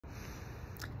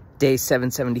Day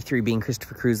 773 being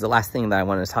Christopher Cruz. The last thing that I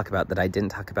wanted to talk about that I didn't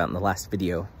talk about in the last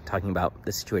video, talking about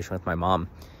the situation with my mom,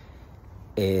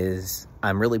 is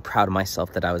I'm really proud of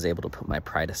myself that I was able to put my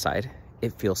pride aside.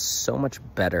 It feels so much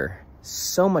better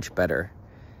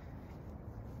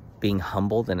being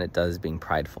humble than it does being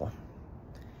prideful.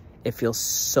 It feels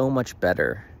so much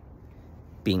better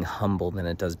being humble than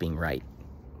it does being right.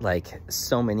 Like,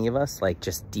 so many of us, like,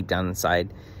 just deep down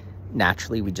inside,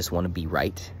 naturally we just want to be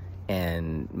right.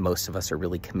 And most of us are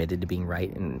really committed to being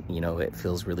right, and you know, it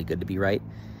feels really good to be right.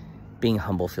 Being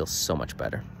humble feels so much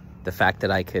better. The fact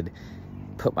that I could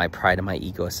put my pride and my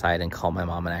ego aside and call my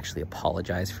mom and actually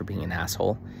apologize for being an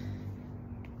asshole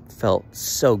felt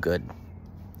so good.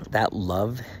 That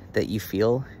love that you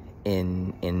feel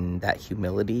in that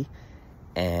humility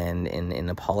and in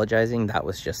apologizing, that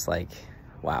was just like,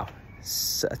 wow,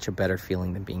 such a better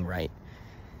feeling than being right.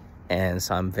 And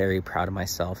so I'm very proud of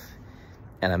myself.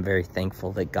 And I'm very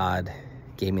thankful that God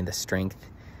gave me the strength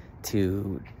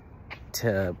to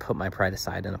put my pride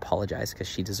aside and apologize, because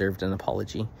she deserved an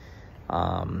apology.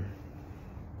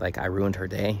 Like, I ruined her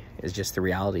day, is just the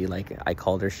reality. Like, I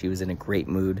called her, she was in a great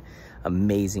mood,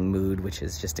 amazing mood, which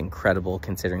is just incredible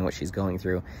considering what she's going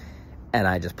through. And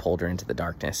I just pulled her into the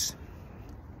darkness.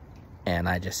 And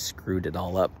I just screwed it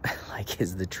all up, like,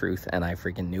 is the truth. And I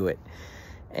freaking knew it.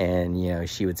 And, you know,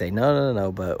 she would say,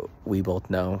 no, but we both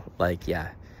know, like,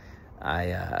 yeah,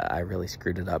 I really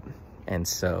screwed it up. And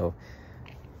so,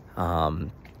 I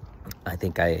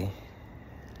think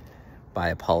by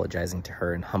apologizing to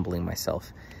her and humbling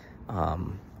myself, I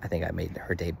think I made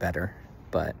her day better.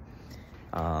 But,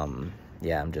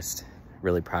 yeah, I'm just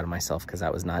really proud of myself, because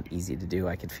that was not easy to do.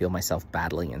 I could feel myself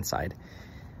battling inside,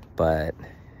 but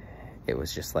it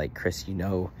was just like, Chris, you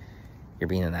know, you're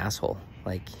being an asshole.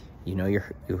 Like, you know, you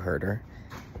hurt her,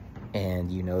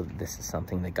 and you know this is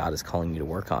something that God is calling you to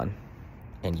work on,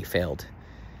 and you failed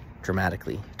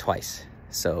dramatically twice.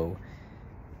 So,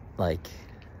 like,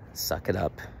 suck it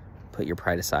up, put your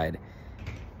pride aside,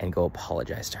 and go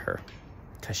apologize to her,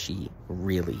 because she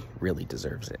really, really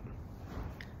deserves it.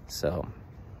 So,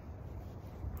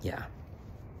 yeah.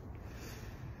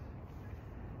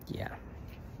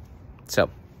 So,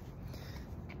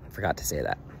 I forgot to say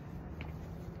that.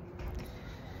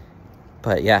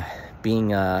 But yeah,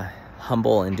 being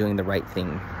humble and doing the right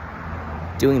thing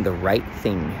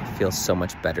feels so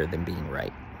much better than being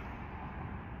right.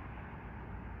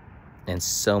 And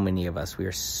so many of us, we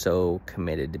are so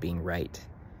committed to being right,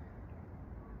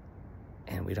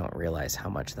 and we don't realize how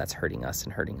much that's hurting us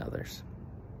and hurting others.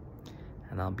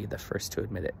 And I'll be the first to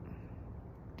admit it.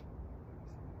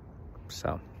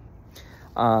 So,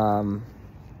 I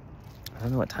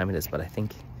don't know what time it is, but I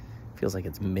think feels like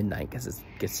it's midnight, because it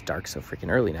gets dark so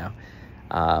freaking early now.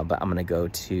 But I'm gonna go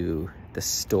to the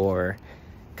store,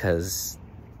 because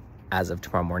as of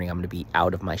tomorrow morning, I'm gonna be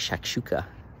out of my shakshuka.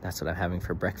 That's what I'm having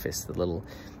for breakfast, the little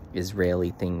Israeli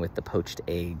thing with the poached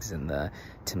eggs and the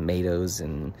tomatoes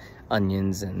and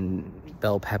onions and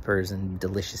bell peppers and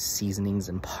delicious seasonings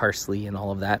and parsley and all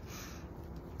of that.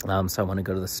 So I want to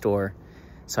go to the store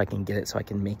so I can get it, so I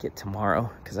can make it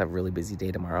tomorrow, because I have a really busy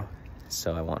day tomorrow.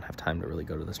 So I won't have time to really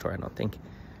go to the store, I don't think.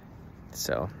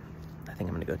 So I think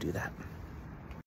I'm gonna go do that.